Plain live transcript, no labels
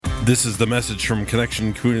This is the message from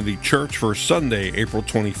Connection Community Church for Sunday, April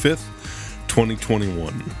 25th,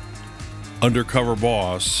 2021. Undercover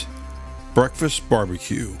Boss, Breakfast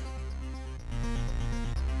Barbecue.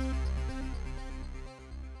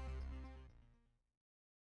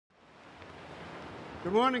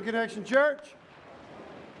 Good morning, Connection Church.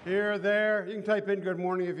 Here, there. You can type in good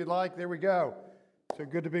morning if you'd like. There we go. So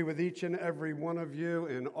good to be with each and every one of you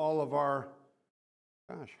in all of our,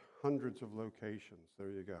 hundreds of locations. There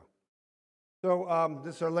you go. So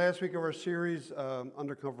this is our last week of our series,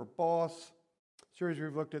 Undercover Boss. Series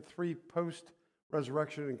we've looked at 3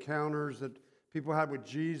 post-resurrection encounters that people had with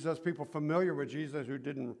Jesus, people familiar with Jesus who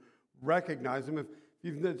didn't recognize him. If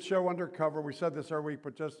you've did show Undercover, we said this every week,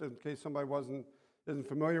 but just in case somebody isn't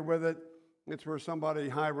familiar with it, it's where somebody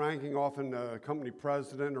high-ranking, often a company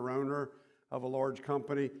president or owner of a large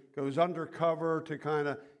company, goes undercover to kind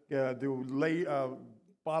of do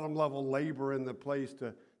bottom-level labor in the place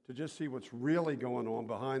to just see what's really going on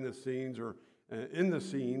behind the scenes or in the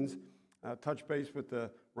scenes, touch base with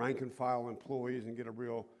the rank-and-file employees and get a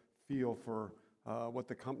real feel for what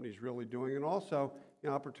the company's really doing, and also an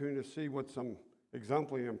opportunity to see what some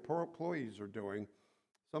exemplary employees are doing.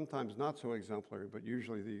 Sometimes not so exemplary, but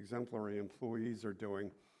usually the exemplary employees are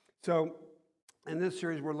doing. So in this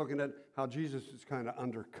series, we're looking at how Jesus is kind of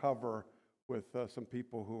undercover with some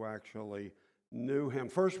people who actually knew him.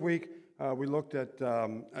 First week, we looked at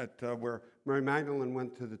where Mary Magdalene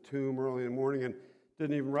went to the tomb early in the morning and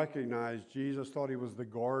didn't even recognize Jesus, thought he was the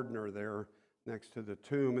gardener there next to the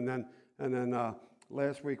tomb. And then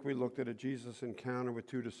last week, we looked at a Jesus encounter with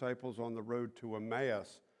 2 disciples on the road to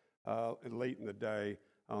Emmaus late in the day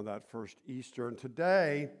on that first Easter. And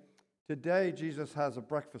today, Jesus has a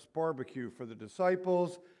breakfast barbecue for the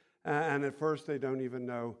disciples, and at first they don't even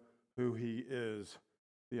know who he is,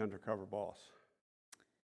 the undercover boss.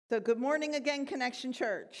 So good morning again, Connection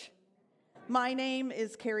Church. My name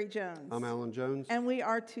is Carrie Jones. I'm Alan Jones. And we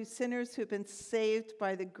are 2 sinners who have been saved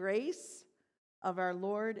by the grace of our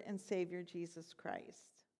Lord and Savior Jesus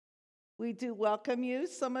Christ. We do welcome you.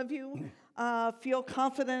 Some of you feel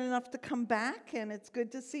confident enough to come back, and it's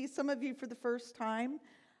good to see some of you for the first time.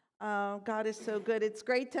 God is so good. It's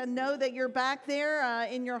great to know that you're back there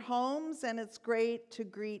in your homes, and it's great to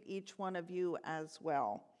greet each one of you as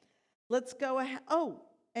well. Let's go ahead. Oh,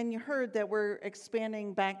 and you heard that we're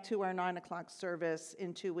expanding back to our 9 o'clock service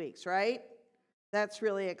in 2 weeks, right? That's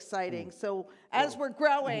really exciting. So as we're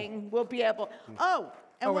growing, we'll be able...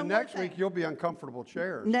 And next week, you'll be on comfortable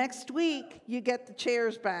chairs. Next week, you get the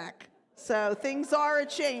chairs back. So things are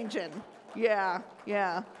a-changing. Yeah.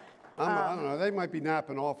 I don't know. They might be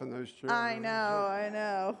napping off in those chairs. I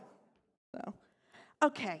know. So,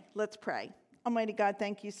 okay, let's pray. Almighty God,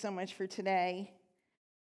 thank you so much for today.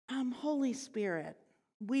 Holy Spirit,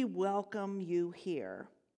 we welcome you here.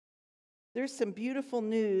 There's some beautiful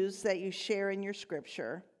news that you share in your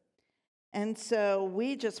scripture. And so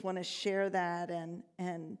we just want to share that and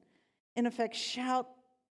in effect, shout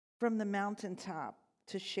from the mountaintop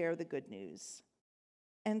to share the good news.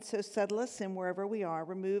 And so settle us in wherever we are.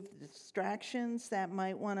 Remove the distractions that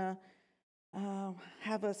might want to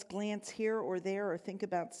have us glance here or there or think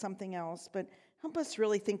about something else. But help us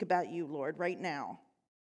really think about you, Lord, right now.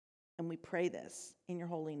 And we pray this in your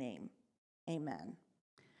holy name. Amen.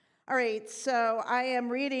 All right, so I am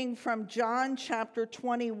reading from John chapter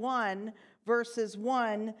 21, verses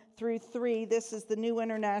 1 through 3. This is the New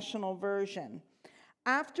International Version.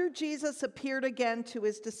 Jesus appeared again to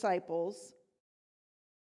his disciples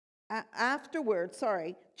by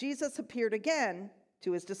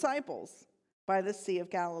the Sea of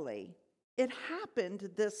Galilee. It happened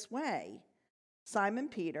this way. Simon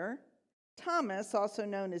Peter, Thomas, also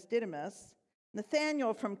known as Didymus,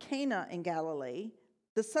 Nathanael from Cana in Galilee,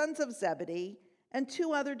 the sons of Zebedee, and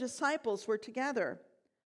 2 other disciples were together.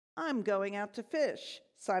 I'm going out to fish,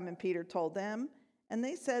 Simon Peter told them, and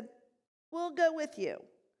they said, we'll go with you.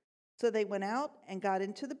 So they went out and got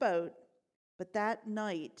into the boat, but that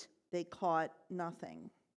night they caught nothing.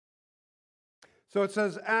 So it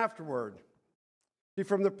says afterward. See,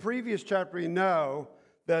 from the previous chapter, we know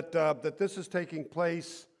that this is taking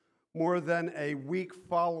place more than a week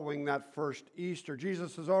following that first Easter.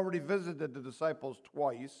 Jesus has already visited the disciples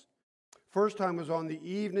twice. First time was on the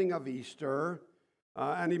evening of Easter,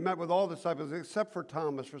 and he met with all the disciples except for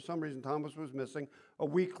Thomas. For some reason, Thomas was missing. A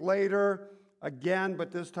week later, again, but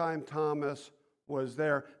this time Thomas was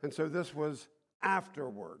there. And so this was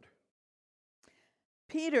afterward.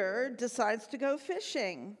 Peter decides to go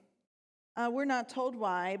fishing. We're not told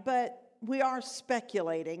why, but we are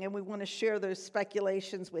speculating, and we want to share those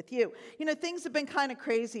speculations with you. You know, things have been kind of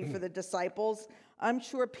crazy for the disciples. I'm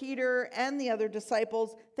sure Peter and the other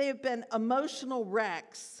disciples, they have been emotional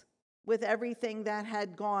wrecks with everything that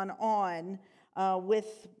had gone on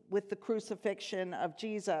with the crucifixion of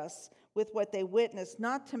Jesus, with what they witnessed,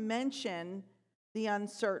 not to mention the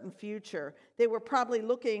uncertain future. They were probably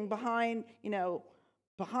looking behind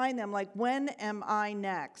them like, when am I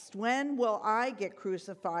next? When will I get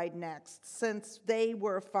crucified next? Since they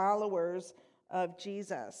were followers of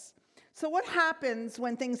Jesus. So what happens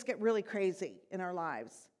when things get really crazy in our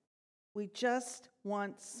lives? We just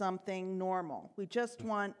want something normal. We just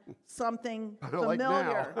want something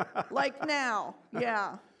familiar. Like now,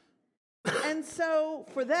 yeah. And so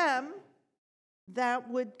for them, that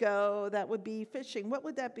would be fishing. What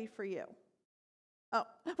would that be for you? Oh,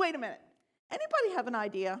 wait a minute. Anybody have an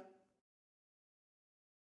idea?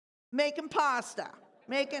 Making pasta.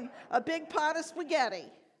 Making a big pot of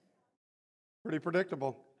spaghetti. Pretty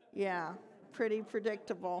predictable. Yeah, pretty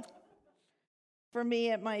predictable. For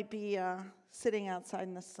me, it might be sitting outside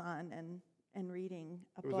in the sun and reading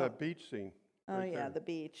a book. It was that beach scene. Oh, yeah, the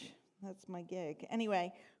beach. That's my gig.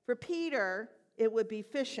 Anyway, for Peter, it would be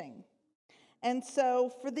fishing. And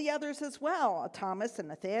so for the others as well, Thomas and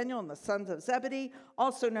Nathaniel and the sons of Zebedee,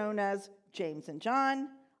 also known as James and John,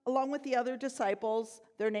 along with the other disciples,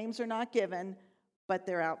 their names are not given, but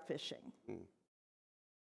they're out fishing.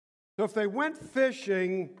 So if they went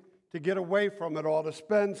fishing to get away from it all, to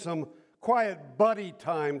spend some quiet buddy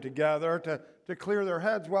time together, to clear their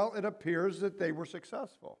heads, well, it appears that they were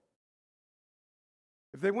successful.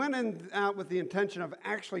 If they went out with the intention of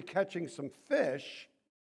actually catching some fish,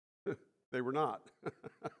 they were not.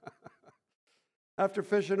 After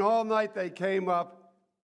fishing all night, they came up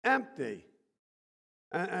empty.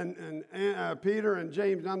 And Peter and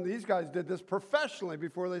James, none of these guys did this professionally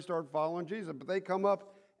before they started following Jesus, but they come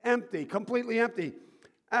up empty, completely empty. It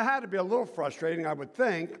had to be a little frustrating, I would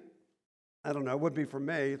think. I don't know, it would be for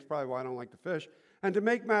me. It's probably why I don't like to fish. And to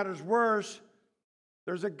make matters worse,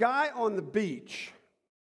 there's a guy on the beach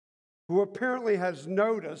who apparently has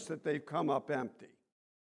noticed that they've come up empty.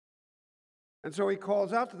 And so he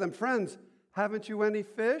calls out to them, friends, haven't you any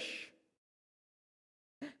fish?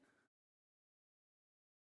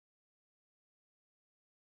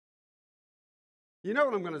 You know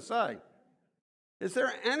what I'm going to say. Is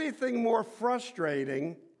there anything more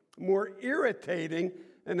frustrating, more irritating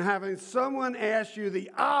than having someone ask you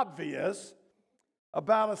the obvious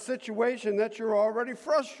about a situation that you're already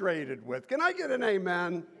frustrated with? Can I get an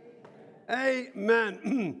amen?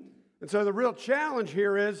 Amen. And so the real challenge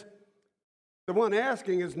here is the one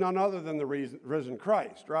asking is none other than the risen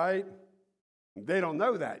Christ, right? They don't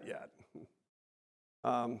know that yet.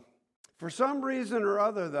 For some reason or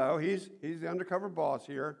other, though, he's the undercover boss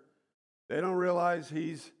here. They don't realize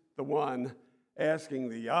he's the one asking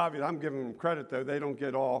the obvious. I'm giving them credit, though. They don't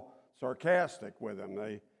get all sarcastic with him.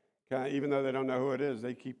 They even though they don't know who it is,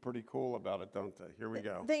 they keep pretty cool about it, don't they? Here we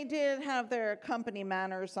go. They did have their company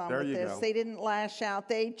manners on with this. They didn't lash out.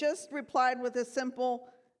 They just replied with a simple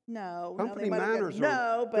no. Company manners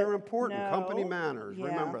they're important. No. Company manners, yeah.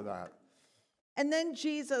 Remember that. And then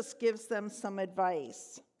Jesus gives them some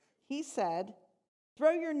advice. He said,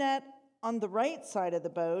 throw your net on the right side of the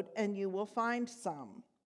boat and you will find some.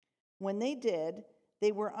 When they did,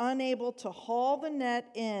 they were unable to haul the net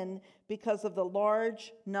in because of the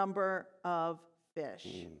large number of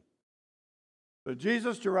fish. So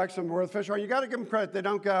Jesus directs them where the fish are. You got to give them credit. They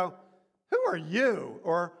don't go, who are you?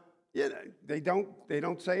 Or they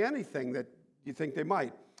don't say anything that you think they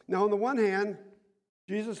might. Now, on the one hand,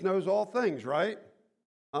 Jesus knows all things, right?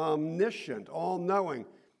 Omniscient, all-knowing.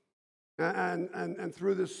 And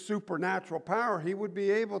through this supernatural power, he would be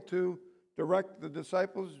able to direct the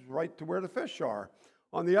disciples right to where the fish are.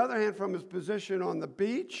 On the other hand, from his position on the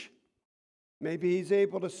beach, maybe he's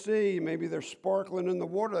able to see, maybe they're sparkling in the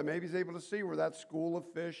water, maybe he's able to see where that school of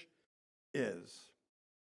fish is.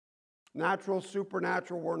 Natural,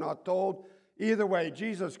 supernatural, we're not told. Either way,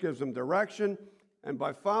 Jesus gives them direction, and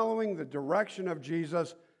by following the direction of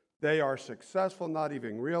Jesus, they are successful, not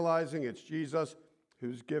even realizing it's Jesus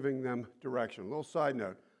who's giving them direction. A little side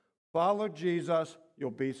note. Follow Jesus,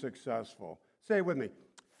 you'll be successful. Say it with me.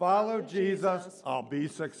 Follow Jesus, I'll be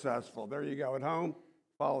successful. There you go. At home,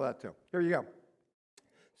 follow that too. Here you go.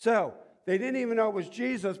 So, they didn't even know it was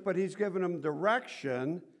Jesus, but he's given them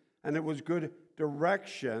direction, and it was good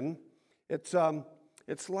direction. It's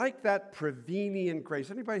like that prevenient grace.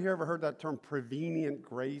 Anybody here ever heard that term, prevenient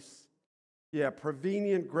grace? Yeah,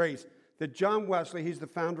 prevenient grace. That John Wesley, he's the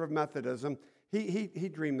founder of Methodism, he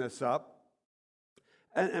dreamed this up.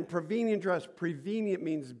 And prevenient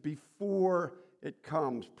means before it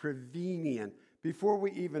comes. Prevenient. Before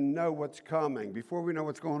we even know what's coming. Before we know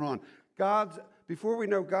what's going on. God's before we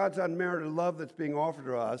know God's unmerited love that's being offered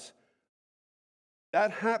to us,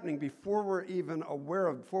 that happening before we're even aware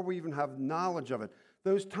of, before we even have knowledge of it,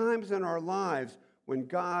 those times in our lives when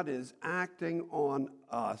God is acting on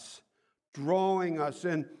us, drawing us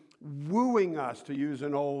in, wooing us, to use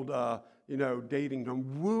an old, dating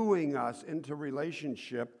term, wooing us into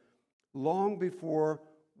relationship long before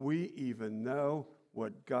we even know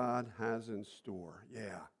what God has in store.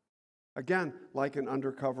 Yeah. Again, like an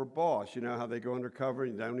undercover boss. You know how they go undercover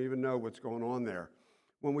and you don't even know what's going on there.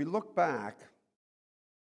 When we look back,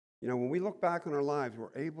 on our lives,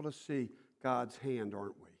 we're able to see God's hand,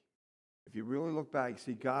 aren't we? If you really look back, you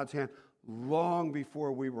see God's hand long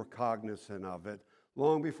before we were cognizant of it,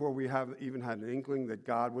 long before we have even had an inkling that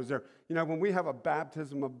God was there. You know, when we have a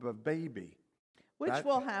baptism of a baby, Which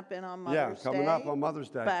will happen on Mother's Day. Yeah, coming up on Mother's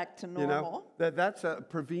Day. Back to normal. You know, that's a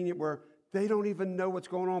prevenient where they don't even know what's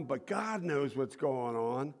going on, but God knows what's going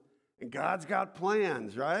on. And God's got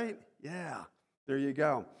plans, right? Yeah, there you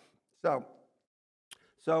go.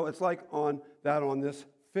 So it's like on this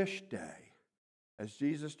fish day, as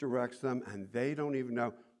Jesus directs them, and they don't even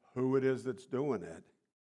know who it is that's doing it,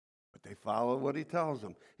 but they follow what he tells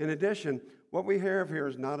them. In addition, what we have here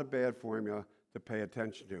is not a bad formula to pay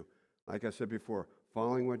attention to. Like I said before,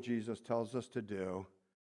 following what Jesus tells us to do.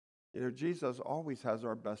 You know, Jesus always has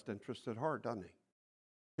our best interest at heart, doesn't he?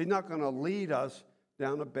 He's not going to lead us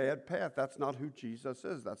down a bad path. That's not who Jesus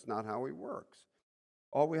is. That's not how he works.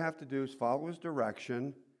 All we have to do is follow his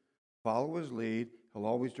direction, follow his lead. He'll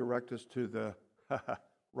always direct us to the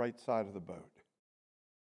right side of the boat,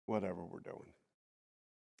 whatever we're doing.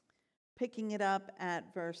 Picking it up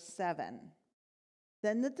at verse 7.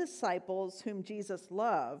 Then the disciples whom Jesus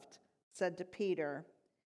loved said to Peter,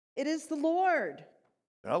 "It is the Lord."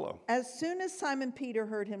 Hello. As soon as Simon Peter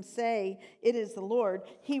heard him say, "It is the Lord,"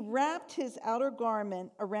 he wrapped his outer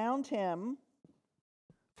garment around him,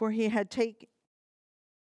 for he had taken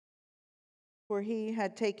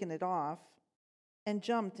it off, and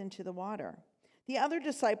jumped into the water. The other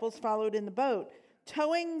disciples followed in the boat,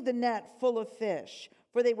 towing the net full of fish,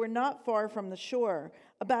 for they were not far from the shore,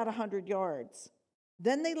 about 100 yards.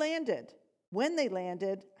 Then they landed. When they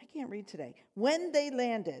landed,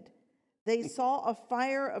 they saw a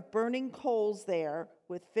fire of burning coals there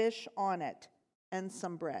with fish on it and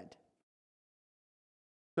some bread.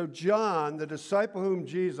 So John, the disciple whom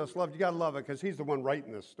Jesus loved, you got to love it because he's the one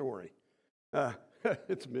writing this story.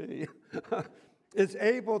 It's me. Is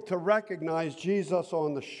able to recognize Jesus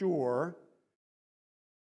on the shore.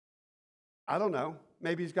 I don't know.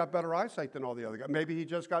 Maybe he's got better eyesight than all the other guys. Maybe he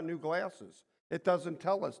just got new glasses. It doesn't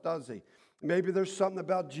tell us, does he? Maybe there's something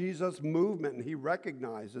about Jesus' movement and he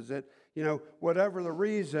recognizes it. You know, whatever the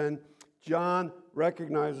reason, John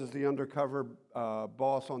recognizes the undercover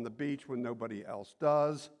boss on the beach when nobody else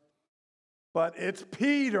does. But it's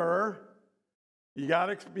Peter. You got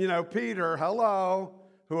to, Peter, hello,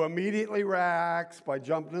 who immediately reacts by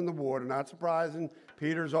jumping in the water. Not surprising.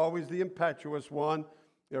 Peter's always the impetuous one.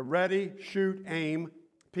 They're ready, shoot, aim.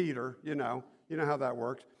 Peter, you know how that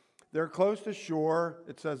works. They're close to shore.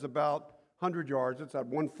 It says about 100 yards. It's at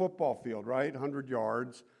one football field, right? 100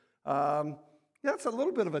 yards. That's a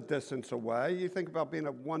little bit of a distance away. You think about being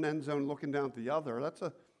at one end zone looking down at the other.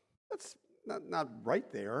 That's not right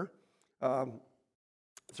there.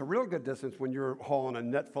 It's a real good distance when you're hauling a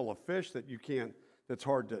net full of fish that's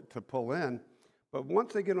hard to pull in. But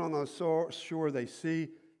once they get on the shore, they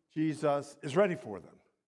see Jesus is ready for them.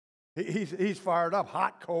 He's fired up.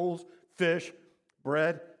 Hot coals, fish,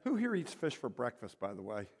 bread. Who here eats fish for breakfast, by the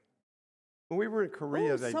way? When we were in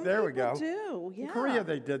Korea, there we go. Do. Yeah. In Korea,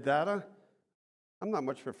 they did that. I'm not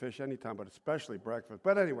much for fish anytime, but especially breakfast.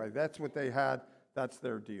 But anyway, that's what they had. That's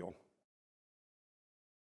their deal.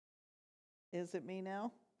 Is it me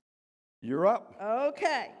now? You're up.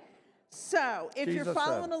 Okay. So, if Jesus you're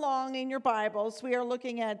following said. along in your Bibles, we are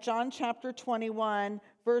looking at John chapter 21,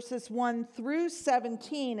 verses 1 through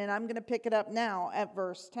 17, and I'm going to pick it up now at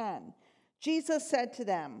verse 10. Jesus said to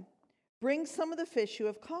them, "Bring some of the fish you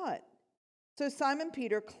have caught." So Simon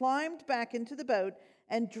Peter climbed back into the boat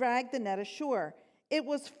and dragged the net ashore. It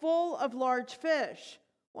was full of large fish,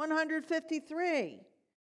 153.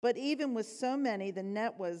 But even with so many, the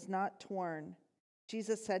net was not torn.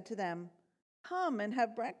 Jesus said to them, "Come and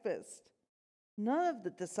have breakfast." None of the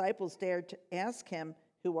disciples dared to ask him,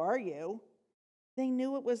 "Who are you?" They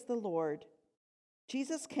knew it was the Lord.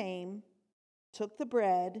 Jesus came, took the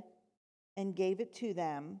bread, and gave it to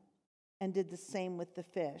them, and did the same with the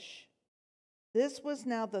fish. This was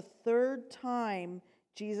now the third time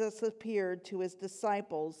Jesus appeared to his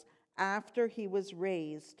disciples after he was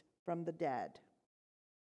raised from the dead.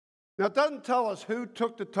 Now, it doesn't tell us who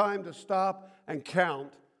took the time to stop and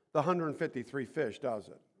count the 153 fish, does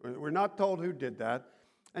it? We're not told who did that.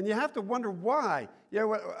 And you have to wonder why. You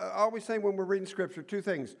know, I always say when we're reading Scripture, two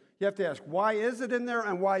things. You have to ask, why is it in there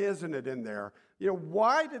and why isn't it in there? You know,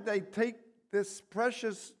 why did they take this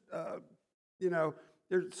precious,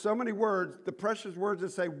 there's so many words, the precious words that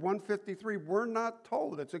say 153, we're not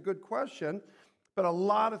told. It's a good question. But a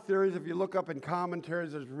lot of theories, if you look up in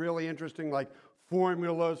commentaries, there's really interesting, like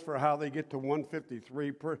formulas for how they get to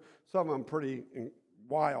 153. Some of them pretty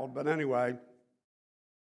wild, but anyway.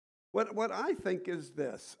 What I think is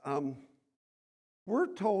this.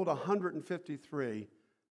 We're told 153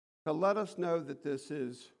 to let us know that this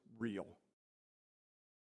is real.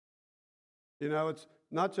 You know, it's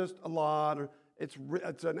not just a lot, or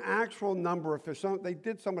it's an actual number of fish.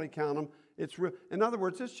 Somebody count them. It's real. In other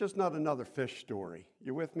words, it's just not another fish story.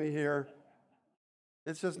 You with me here?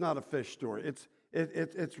 It's just not a fish story. It's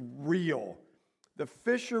real. The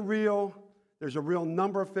fish are real. There's a real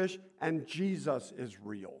number of fish, and Jesus is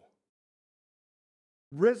real.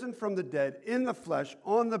 Risen from the dead, in the flesh,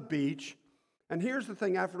 on the beach. And here's the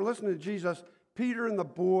thing, after listening to Jesus, Peter and the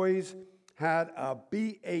boys had a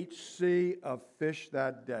BHC of fish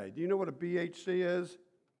that day. Do you know what a BHC is?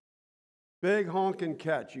 Big honkin'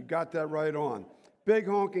 catch. You got that right on. Big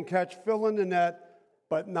honkin' catch, filling the net,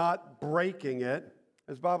 but not breaking it.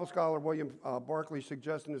 As Bible scholar William Barclay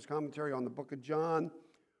suggests in his commentary on the book of John,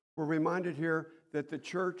 we're reminded here that the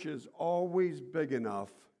church is always big enough,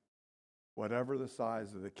 whatever the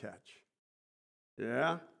size of the catch.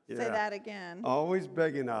 Yeah? Say that again. Always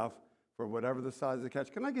big enough for whatever the size of the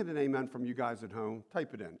catch. Can I get an amen from you guys at home?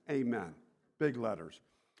 Type it in. Amen. Big letters.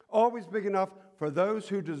 Always big enough for those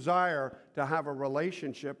who desire to have a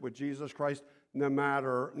relationship with Jesus Christ, no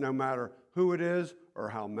matter who it is or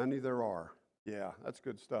how many there are. Yeah, that's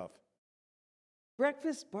good stuff.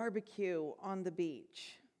 Breakfast barbecue on the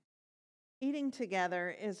beach. Eating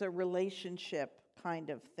together is a relationship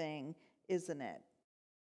kind of thing, isn't it?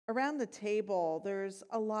 Around the table, there's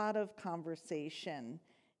a lot of conversation.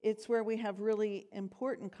 It's where we have really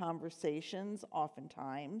important conversations,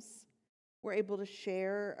 oftentimes. We're able to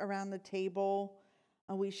share around the table.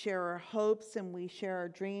 We share our hopes and we share our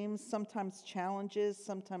dreams, sometimes challenges,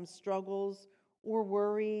 sometimes struggles, or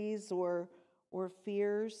worries, or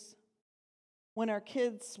fears. When our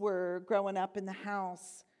kids were growing up in the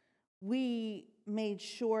house, we made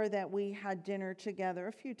sure that we had dinner together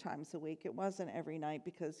a few times a week. It wasn't every night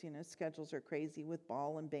because, schedules are crazy with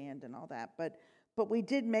ball and band and all that. But we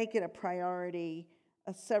did make it a priority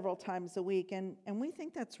several times a week. And we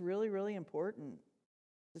think that's really, really important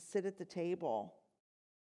to sit at the table.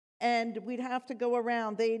 And we'd have to go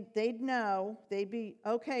around. They'd know. They'd be,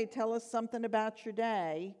 okay, tell us something about your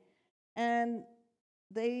day. And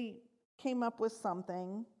they came up with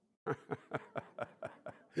something.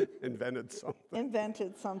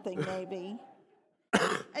 Invented something, maybe.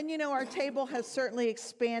 And our table has certainly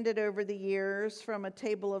expanded over the years from a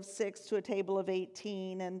table of 6 to a table of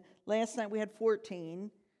 18. And last night we had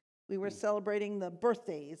 14. We were celebrating the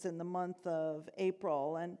birthdays in the month of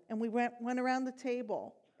April. And we went around the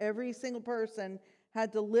table. Every single person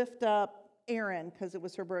had to lift up Erin because it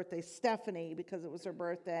was her birthday, Stephanie because it was her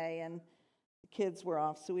birthday, and the kids were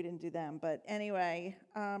off, so we didn't do them. But anyway,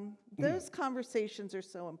 those conversations are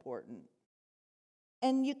so important.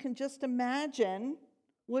 And you can just imagine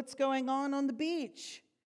what's going on the beach.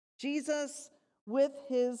 Jesus with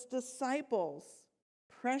his disciples.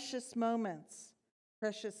 Precious moments,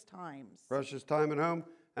 precious times. Precious time at home,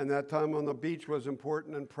 and that time on the beach was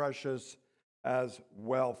important and precious as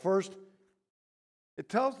well. First, it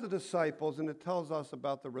tells the disciples and it tells us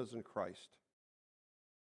about the risen Christ.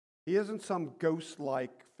 He isn't some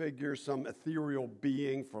ghost-like figure, some ethereal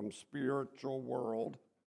being from spiritual world.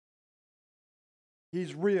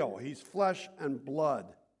 He's real. He's flesh and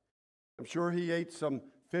blood. I'm sure he ate some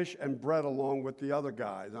fish and bread along with the other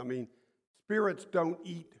guys. I mean, spirits don't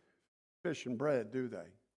eat fish and bread, do they?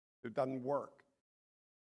 It doesn't work.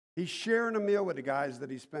 He's sharing a meal with the guys that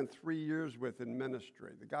he spent 3 years with in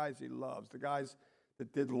ministry, the guys he loves, the guys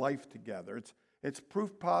that did life together. It's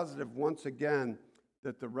proof positive once again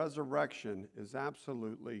that the resurrection is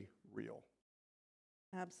absolutely real.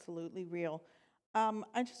 Absolutely real.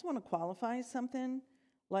 I just want to qualify something,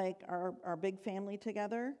 like our big family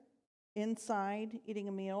together, inside, eating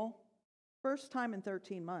a meal, first time in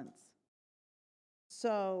 13 months.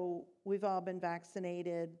 So we've all been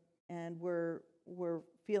vaccinated, and we're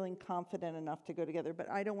feeling confident enough to go together. But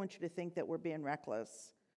I don't want you to think that we're being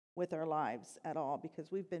reckless with our lives at all,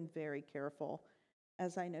 because we've been very careful,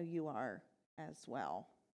 as I know you are as well.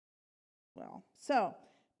 So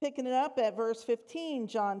Picking it up at verse 15,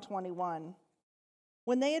 John 21.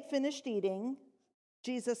 When they had finished eating,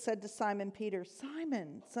 Jesus said to Simon Peter,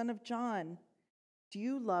 "Simon, son of John, do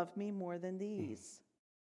you love me more than these?"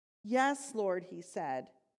 "Yes, Lord," he said.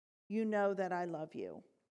 "You know that I love you."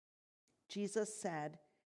 Jesus said,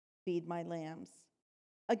 "Feed my lambs."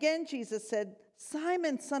 Again, Jesus said,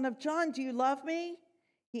 "Simon, son of John, do you love me?"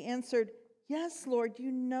 He answered, "Yes, Lord,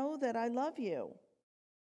 you know that I love you."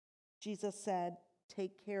 Jesus said,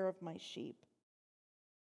 "Take care of my sheep."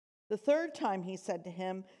 The third time he said to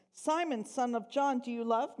him, "Simon, son of John, do you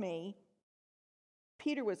love me?"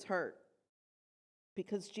 Peter was hurt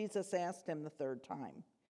because Jesus asked him the third time,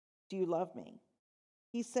 "Do you love me?"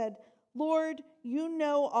 He said, "Lord, you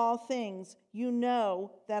know all things. You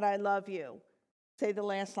know that I love you." Say the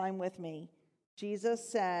last line with me. Jesus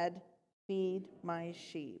said, "Feed my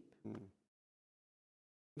sheep."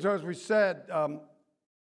 So, as we said,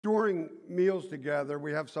 during meals together,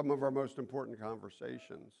 we have some of our most important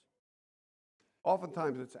conversations.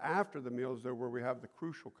 Oftentimes, it's after the meals, though, where we have the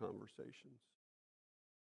crucial conversations.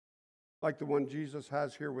 Like the one Jesus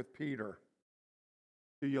has here with Peter.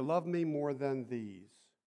 "Do you love me more than these?"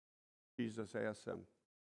 Jesus asks him.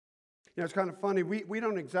 You know, it's kind of funny. We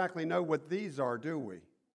don't exactly know what these are, do we?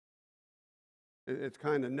 It's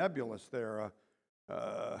kind of nebulous there.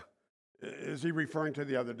 Is he referring to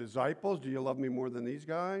the other disciples? Do you love me more than these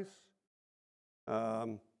guys?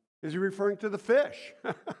 Is he referring to the fish?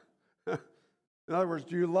 In other words,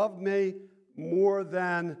 do you love me more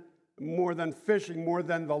than fishing, more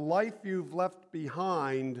than the life you've left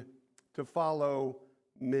behind to follow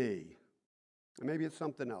me? And maybe it's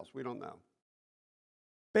something else. We don't know.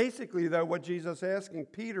 Basically, though, what Jesus is asking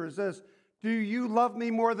Peter is this: do you love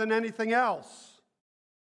me more than anything else?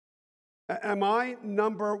 Am I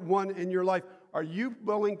number one in your life? Are you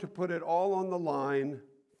willing to put it all on the line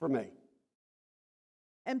for me?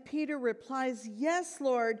 And Peter replies, "Yes,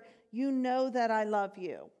 Lord, you know that I love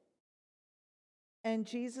you." And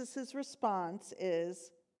Jesus' response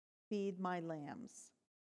is, "Feed my lambs."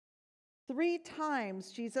 3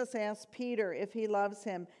 times Jesus asks Peter if he loves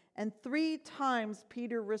him, and 3 times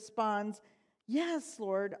Peter responds, "Yes,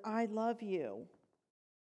 Lord, I love you."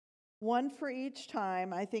 One for each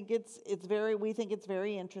time. We think it's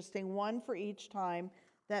very interesting. One for each time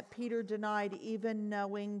that Peter denied even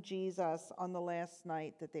knowing Jesus on the last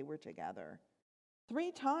night that they were together.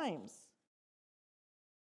 3 times.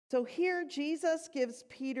 So here Jesus gives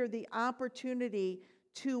Peter the opportunity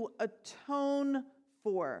to atone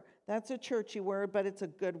for. That's a churchy word, but it's a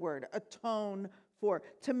good word. Atone for.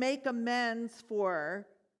 To make amends for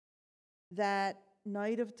that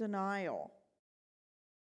night of denial.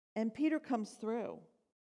 And Peter comes through,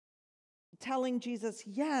 telling Jesus,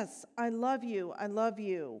 "Yes, I love you,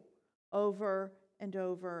 over and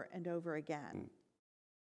over and over again.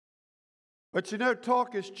 But you know,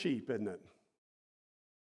 talk is cheap, isn't it?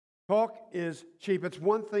 Talk is cheap. It's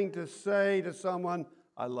one thing to say to someone,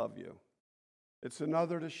 "I love you." It's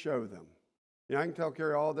another to show them. You know, I can tell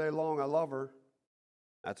Carrie all day long, "I love her."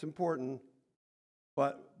 That's important.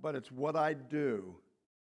 But it's what I do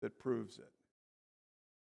that proves it.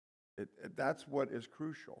 That's what is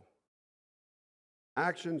crucial.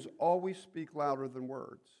 Actions always speak louder than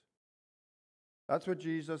words. That's what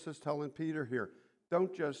Jesus is telling Peter here.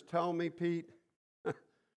 Don't just tell me, Pete.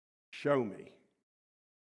 Show me.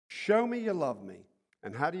 Show me you love me.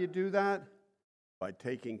 And how do you do that? By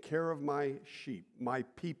taking care of my sheep, my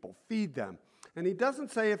people. Feed them. And he doesn't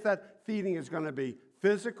say if that feeding is going to be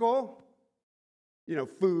physical,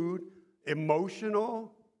 food,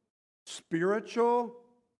 emotional, spiritual.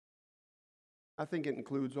 I think it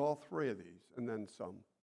includes all 3 of these and then some.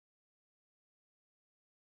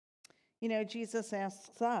 Jesus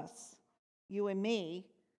asks us, you and me,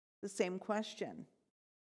 the same question.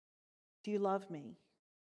 Do you love me?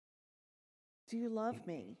 Do you love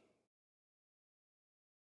me?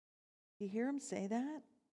 You hear him say that?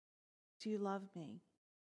 Do you love me?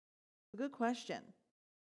 It's a good question.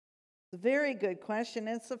 It's a very good question,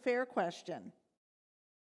 and it's a fair question.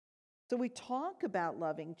 So we talk about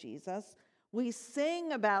loving Jesus. We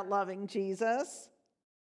sing about loving Jesus.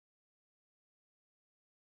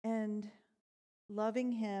 And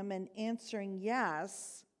loving him and answering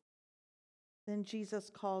yes, then Jesus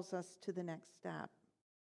calls us to the next step.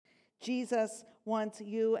 Jesus wants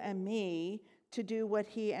you and me to do what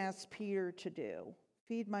he asked Peter to do.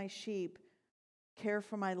 Feed my sheep, care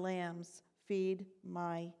for my lambs, feed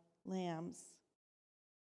my lambs.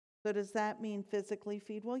 So does that mean physically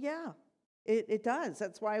feed? Well, yeah, it does.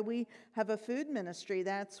 That's why we have a food ministry.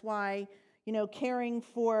 That's why, caring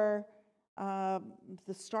for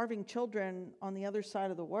the starving children on the other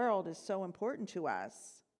side of the world is so important to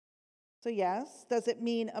us. So yes. Does it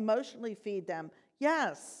mean emotionally feed them?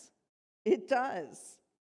 Yes, it does.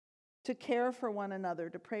 To care for one another,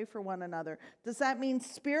 to pray for one another. Does that mean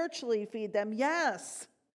spiritually feed them? Yes,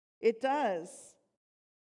 it does.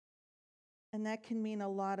 And that can mean a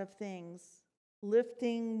lot of things.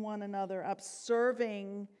 Lifting one another up,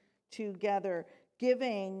 serving together,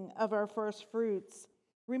 giving of our first fruits.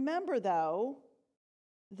 Remember, though,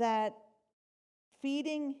 that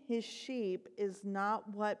feeding his sheep is not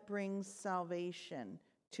what brings salvation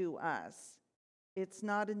to us. It's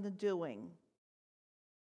not in the doing.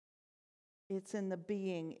 It's in the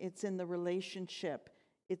being. It's in the relationship.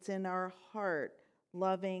 It's in our heart,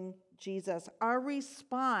 loving Jesus. Our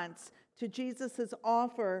response to Jesus'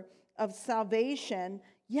 offer of salvation,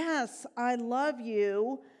 yes, I love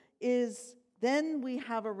you, is then we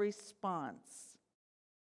have a response.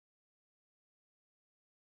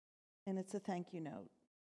 And it's a thank you note.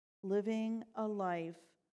 Living a life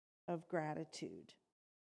of gratitude.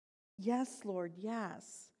 Yes, Lord,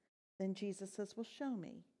 yes. Then Jesus says, well, show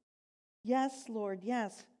me. Yes, Lord,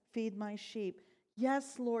 yes, feed my sheep.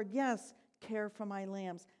 Yes, Lord, yes, care for my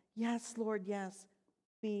lambs. Yes, Lord, yes,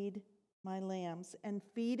 feed my lambs. And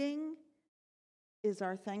feeding is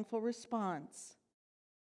our thankful response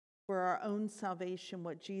for our own salvation,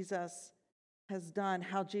 what Jesus has done,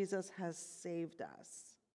 how Jesus has saved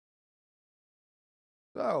us.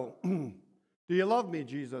 So, do you love me,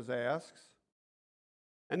 Jesus asks?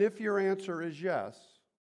 And if your answer is yes,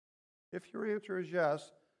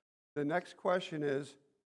 the next question is,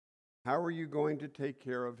 how are you going to take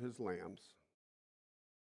care of his lambs?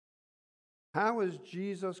 How is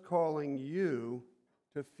Jesus calling you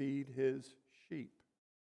to feed his sheep?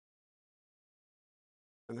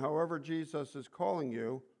 And however Jesus is calling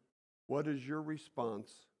you, what is your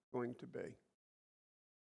response going to be?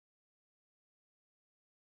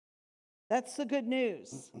 That's the good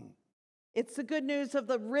news. It's the good news of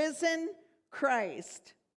the risen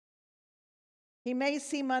Christ. He may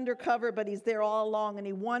seem undercover, but he's there all along, and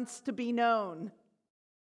he wants to be known.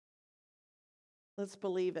 Let's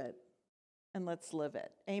believe it, and let's live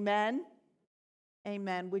it. Amen?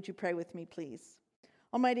 Amen. Would you pray with me, please?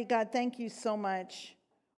 Almighty God, thank you so much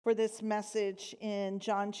for this message in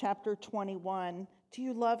John chapter 21. Do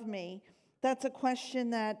you love me? That's a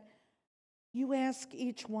question that you ask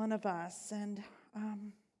each one of us. And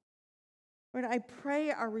Lord, I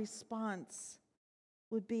pray our response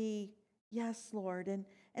would be, yes, Lord. And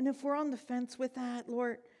if we're on the fence with that,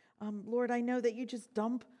 Lord, I know that you just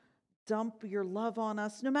dump your love on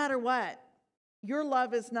us, no matter what. Your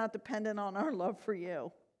love is not dependent on our love for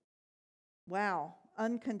you. Wow,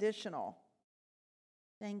 unconditional.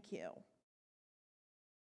 Thank you.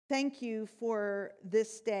 Thank you for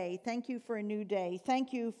this day. Thank you for a new day.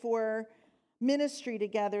 Thank you for ministry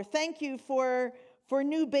together. Thank you for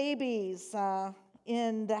new babies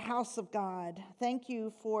in the house of God. Thank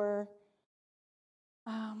you for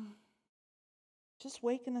just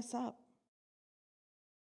waking us up.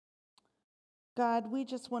 God, we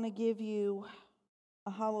just want to give you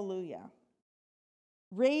a hallelujah.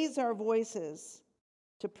 Raise our voices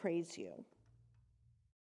to praise you.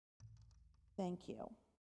 Thank you.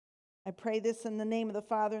 I pray this in the name of the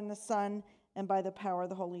Father and the Son and by the power of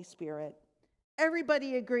the Holy Spirit.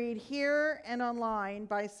 Everybody agreed here and online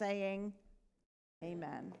by saying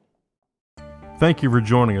amen. Thank you for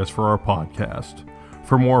joining us for our podcast.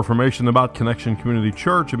 For more information about Connection Community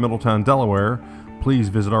Church in Middletown, Delaware, please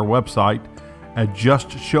visit our website at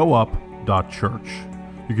justshowup.church.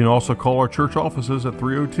 You can also call our church offices at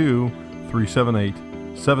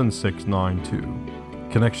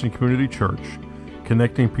 302-378-7692. Connection Community Church,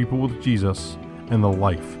 connecting people with Jesus and the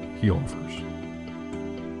life he offers.